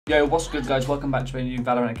Yo, what's good guys, welcome back to a new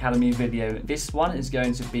Valorant Academy video. This one is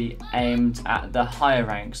going to be aimed at the higher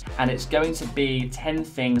ranks and it's going to be 10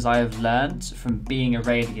 things I have learned from being a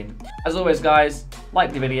Radiant. As always guys,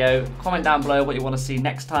 like the video, comment down below what you want to see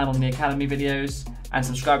next time on the Academy videos and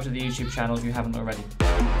subscribe to the YouTube channel if you haven't already.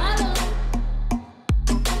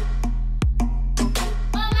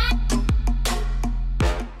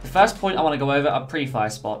 The first point I want to go over are pre-fire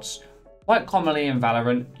spots. Quite commonly in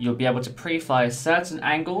Valorant, you'll be able to pre-fire certain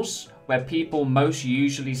angles where people most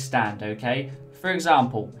usually stand, okay? For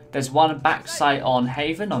example, there's one backside on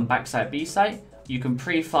Haven, on backside B site. You can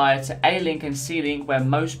pre-fire to A link and C link where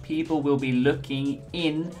most people will be looking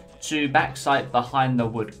in to backside behind the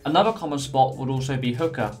wood. Another common spot would also be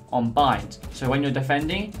hooker on bind. So when you're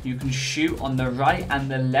defending, you can shoot on the right and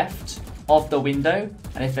the left of the window,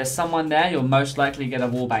 and if there's someone there, you'll most likely get a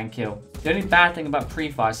wallbang kill. The only bad thing about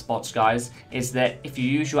pre-fire spots, guys, is that if you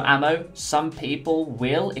use your ammo, some people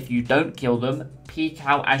will, if you don't kill them, peek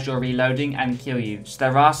out as you're reloading and kill you. So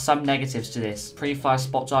there are some negatives to this. Pre-fire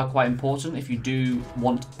spots are quite important if you do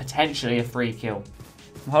want potentially a free kill.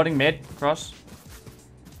 I'm holding mid, cross.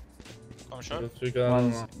 I'm sure.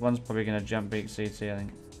 One's probably going to jump big CT, I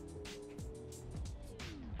think.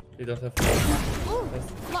 He does have.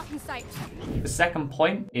 Blocking sight. The second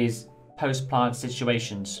point is post-plant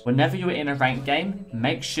situations. Whenever you're in a ranked game,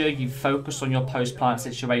 make sure you focus on your post-plant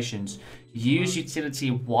situations. Use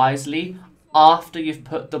utility wisely after you've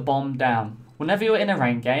put the bomb down. Whenever you're in a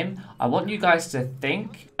ranked game, I want you guys to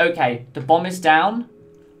think, okay, the bomb is down.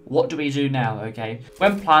 What do we do now, okay?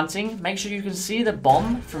 When planting, make sure you can see the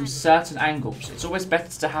bomb from certain angles. It's always better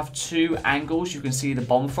to have two angles you can see the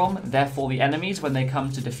bomb from. Therefore, the enemies, when they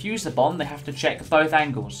come to defuse the bomb, they have to check both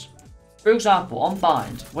angles. For example, on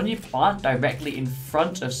bind, when you plant directly in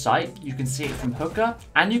front of sight, you can see it from hooker,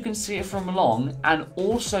 and you can see it from long, and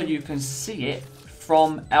also you can see it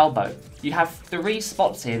from elbow. You have 3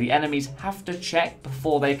 spots here the enemies have to check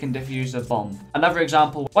before they can defuse a bomb. Another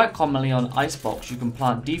example, quite commonly on icebox, you can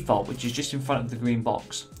plant default, which is just in front of the green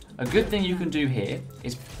box. A good thing you can do here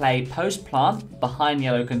is play post-plant behind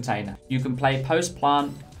yellow container. You can play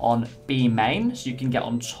post-plant on B main, so you can get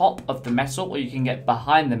on top of the metal or you can get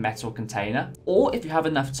behind the metal container. Or if you have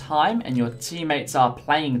enough time and your teammates are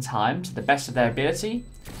playing time to the best of their ability,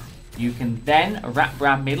 you can then wrap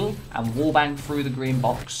around middle and wallbang through the green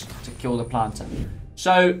box to kill the planter.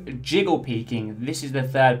 So, jiggle peeking, this is the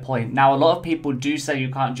third point. Now, a lot of people do say you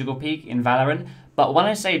can't jiggle peek in Valorant, but when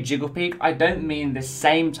I say jiggle peek, I don't mean the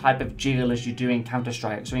same type of jiggle as you do in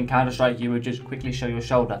Counter-Strike. So in Counter-Strike, you would just quickly show your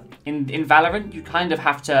shoulder. In Valorant, you kind of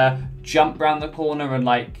have to jump around the corner and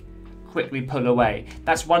like quickly pull away.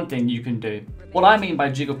 That's one thing you can do. What I mean by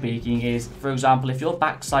jiggle peeking is, for example, if you're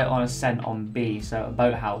backside on ascent on B, so a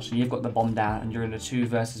boathouse, and you've got the bomb down and you're in a 2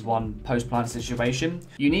 versus 1 post-plant situation,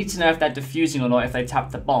 you need to know if they're defusing or not if they tap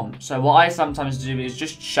the bomb. So what I sometimes do is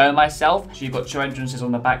just show myself. So you've got 2 entrances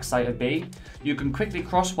on the backside of B. You can quickly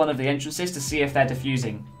cross one of the entrances to see if they're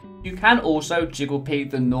defusing. You can also jiggle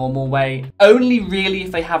peek the normal way, only really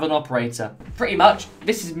if they have an operator. Pretty much,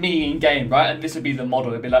 this is me in game, right? And this would be the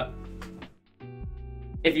model. It'd be like,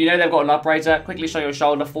 if you know they've got an operator, quickly show your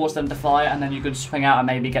shoulder, force them to fire, and then you can swing out and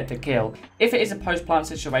maybe get the kill. If it is a post-plant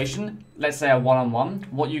situation, let's say a one-on-one,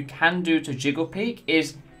 what you can do to jiggle peek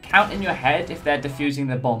is count in your head if they're defusing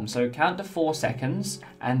the bomb. So count to 4 seconds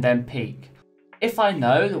and then peek. If I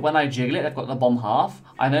know that when I jiggle it, they've got the bomb half,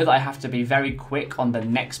 I know that I have to be very quick on the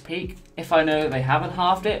next peek. If I know that they haven't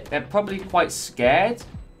halved it, they're probably quite scared,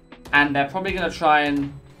 and they're probably going to try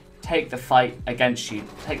and take the fight against you.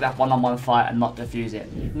 Take that one-on-one fight and not defuse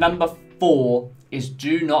it. Number 4 is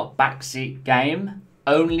do not backseat game.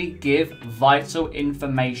 Only give vital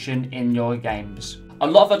information in your games. A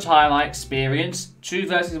lot of the time I experience 2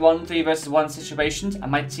 versus 1, 3 versus 1 situations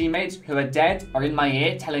and my teammates who are dead are in my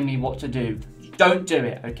ear telling me what to do. Don't do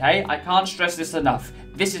it, okay? I can't stress this enough.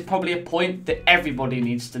 This is probably a point that everybody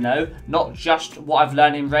needs to know, not just what I've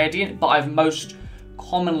learned in Radiant, but I've most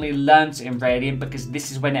commonly learned it in Radiant because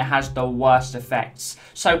this is when it has the worst effects.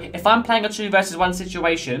 So if I'm playing a 2 versus 1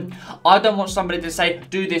 situation, I don't want somebody to say,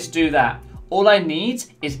 do this, do that. All I need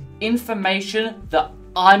is information that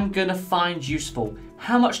I'm gonna find useful.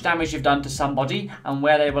 How much damage you've done to somebody and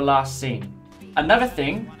where they were last seen. Another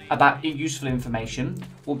thing about useful information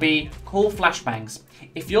will be call flashbangs.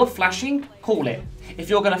 If you're flashing, call it. If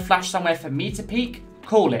you're gonna flash somewhere for me to peek,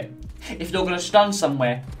 call it. If you're going to stun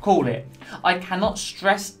somewhere, call it. I cannot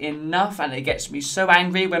stress enough, and it gets me so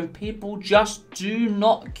angry when people just do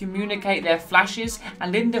not communicate their flashes,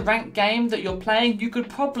 and in the ranked game that you're playing, you could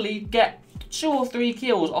probably get 2 or 3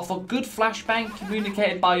 kills off a good flashbang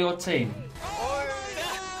communicated by your team.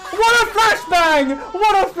 What a flashbang!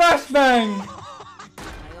 What a flashbang!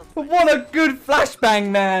 What a good flashbang,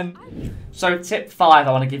 man! So tip 5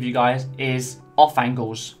 I want to give you guys is off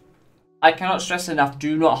angles. I cannot stress enough,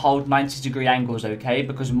 do not hold 90-degree angles, okay?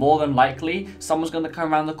 Because more than likely, someone's going to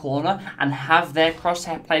come around the corner and have their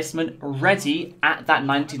crosshair placement ready at that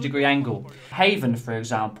 90-degree angle. Haven, for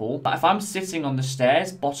example, if I'm sitting on the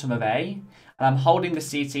stairs, bottom of A, and I'm holding the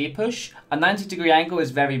CT push, a 90-degree angle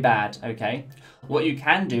is very bad, okay? What you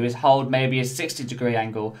can do is hold maybe a 60-degree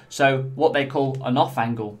angle, so what they call an off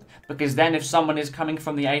angle. Because then if someone is coming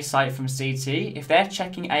from the A site from CT, if they're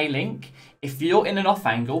checking A link, if you're in an off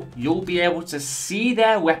angle, you'll be able to see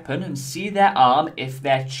their weapon and see their arm if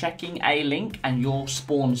they're checking A link and your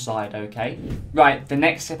spawn side, okay? Right, the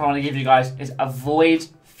next tip I want to give you guys is avoid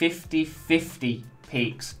 50-50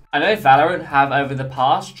 peaks. I know Valorant have over the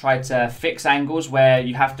past tried to fix angles where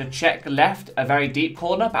you have to check left a very deep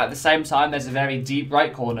corner, but at the same time there's a very deep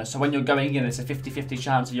right corner. So when you're going in, it's a 50-50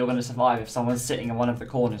 chance that you're going to survive if someone's sitting in one of the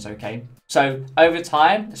corners, okay? So over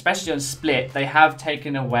time, especially on Split, they have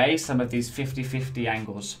taken away some of these 50-50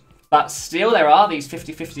 angles. But still, there are these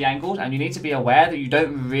 50-50 angles, and you need to be aware that you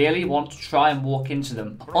don't really want to try and walk into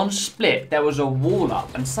them. On Split, there was a wall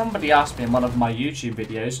up, and somebody asked me in one of my YouTube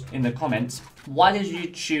videos, in the comments, why did you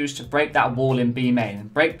choose to break that wall in B main,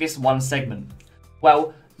 and break this one segment?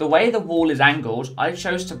 Well, the way the wall is angled, I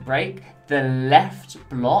chose to break the left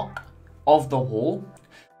block of the wall,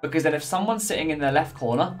 because then if someone's sitting in the left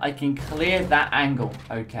corner, I can clear that angle,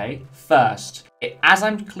 okay, first. As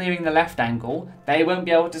I'm clearing the left angle, they won't be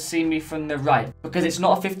able to see me from the right because it's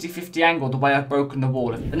not a 50-50 angle the way I've broken the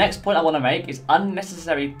wall. The next point I want to make is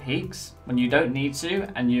unnecessary peeks when you don't need to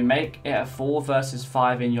and you make it a 4 versus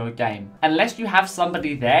 5 in your game. Unless you have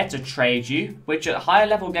somebody there to trade you, which at higher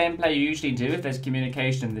level gameplay you usually do if there's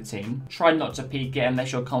communication in the team, try not to peek it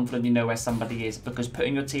unless you're confident you know where somebody is, because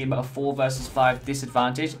putting your team at a 4 versus 5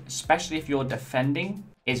 disadvantage, especially if you're defending,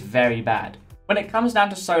 is very bad. When it comes down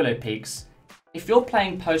to solo peeks, if you're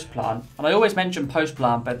playing post-plant, and I always mention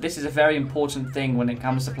post-plant, but this is a very important thing when it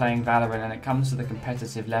comes to playing Valorant and it comes to the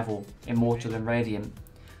competitive level, Immortal and Radiant.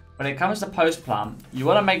 When it comes to post-plant, you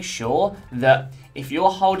want to make sure that if you're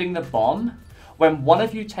holding the bomb, when one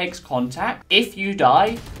of you takes contact, if you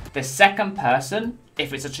die, the second person,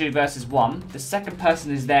 if it's a 2 versus 1, the second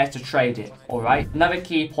person is there to trade it, alright? Another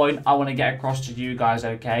key point I want to get across to you guys,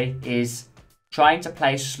 okay, is trying to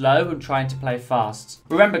play slow and trying to play fast.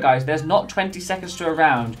 Remember guys, there's not 20 seconds to a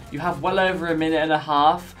round. You have well over a minute and a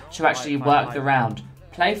half to actually work the round.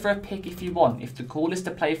 Play for a pick if you want. If the call is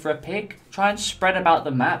to play for a pick, try and spread about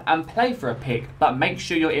the map and play for a pick, but make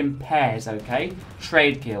sure you're in pairs, okay?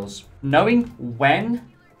 Trade kills. Knowing when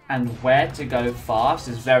and where to go fast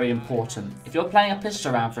is very important. If you're playing a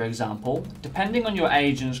pistol round, for example, depending on your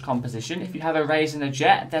agent's composition, if you have a Raze and a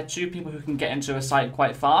Jet, they're 2 people who can get into a site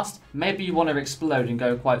quite fast. Maybe you want to explode and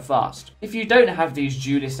go quite fast. If you don't have these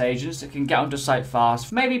duelist agents that can get onto site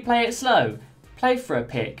fast, maybe play it slow. Play for a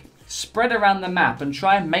pick. Spread around the map and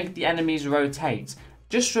try and make the enemies rotate.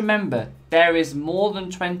 Just remember, there is more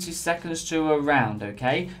than 20 seconds to a round,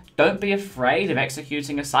 okay? Don't be afraid of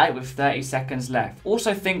executing a site with 30 seconds left.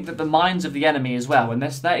 Also think that the minds of the enemy as well. When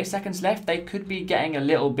there's 30 seconds left, they could be getting a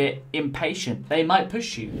little bit impatient. They might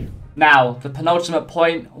push you. Now, the penultimate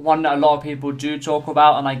point, one that a lot of people do talk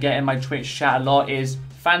about and I get in my Twitch chat a lot, is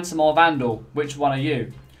Phantom or Vandal. Which one are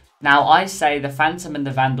you? Now, I say the Phantom and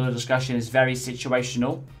the Vandal discussion is very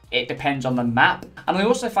situational. It depends on the map, and I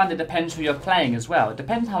also find it depends who you're playing as well. It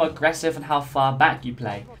depends how aggressive and how far back you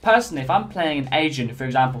play. Personally, if I'm playing an agent, for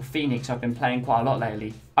example Phoenix, I've been playing quite a lot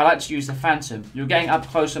lately, I like to use the Phantom. You're getting up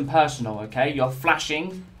close and personal, okay? You're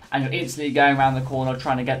flashing, and you're instantly going around the corner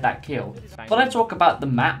trying to get that kill. When I talk about the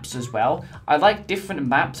maps as well, I like different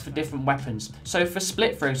maps for different weapons. So for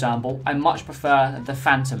Split, for example, I much prefer the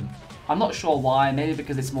Phantom. I'm not sure why, maybe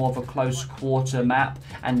because it's more of a close quarter map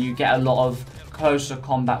and you get a lot of closer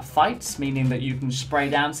combat fights, meaning that you can spray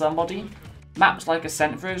down somebody. Maps like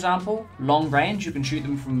Ascent, for example, long range, you can shoot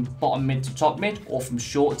them from bottom mid to top mid or from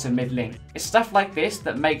short to mid link. It's stuff like this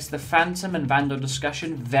that makes the Phantom and Vandal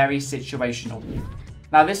discussion very situational.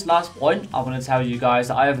 Now this last point I want to tell you guys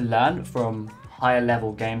that I have learned from higher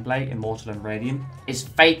level gameplay, Immortal and Radiant, is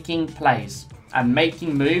faking plays and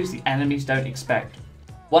making moves the enemies don't expect.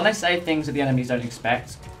 When I say things that the enemies don't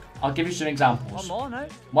expect, I'll give you some examples.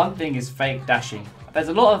 One thing is fake dashing. There's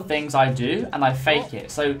a lot of things I do and I fake it.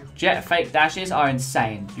 So Jet fake dashes are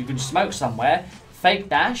insane. You can smoke somewhere, fake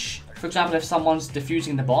dash. For example, if someone's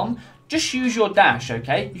defusing the bomb, just use your dash,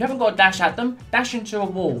 okay? You haven't got to dash at them, dash into a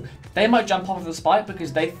wall. They might jump off of the spike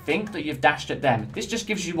because they think that you've dashed at them. This just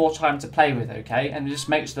gives you more time to play with, okay? And it just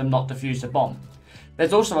makes them not defuse the bomb.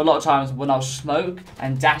 There's also a lot of times when I'll smoke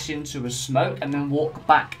and dash into a smoke and then walk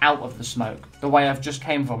back out of the smoke, the way I've just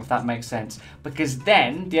came from, if that makes sense. Because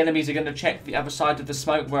then the enemies are going to check the other side of the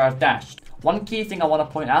smoke where I've dashed. One key thing I want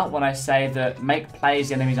to point out when I say that make plays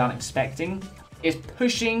the enemies aren't expecting is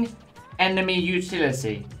pushing enemy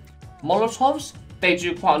utility. Molotovs, they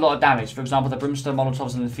do quite a lot of damage. For example, the Brimstone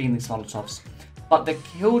Molotovs and the Phoenix Molotovs. But the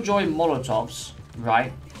Killjoy Molotovs,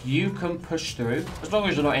 right, you can push through as long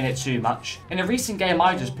as you're not in it too much. In a recent game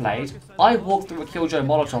I just played, I walked through a Killjoy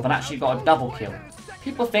Molotov and actually got a double kill.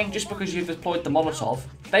 People think just because you've deployed the Molotov,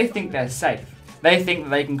 they think they're safe. They think that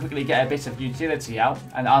they can quickly get a bit of utility out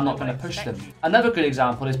and are not going to push them. Another good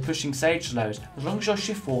example is pushing Sage Slows. As long as you're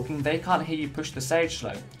shift walking, they can't hear you push the Sage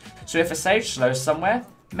Slow. So if a Sage slows somewhere,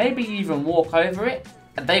 maybe you even walk over it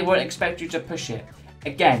and they won't expect you to push it.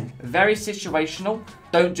 Again, very situational.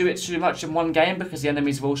 Don't do it too much in one game because the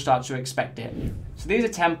enemies will start to expect it. So these are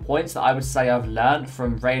 10 points that I would say I've learned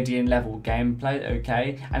from Radiant level gameplay,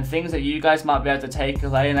 okay? And things that you guys might be able to take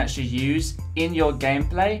away and actually use in your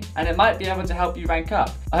gameplay. And it might be able to help you rank up.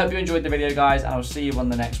 I hope you enjoyed the video, guys, and I'll see you on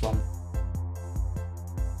the next one.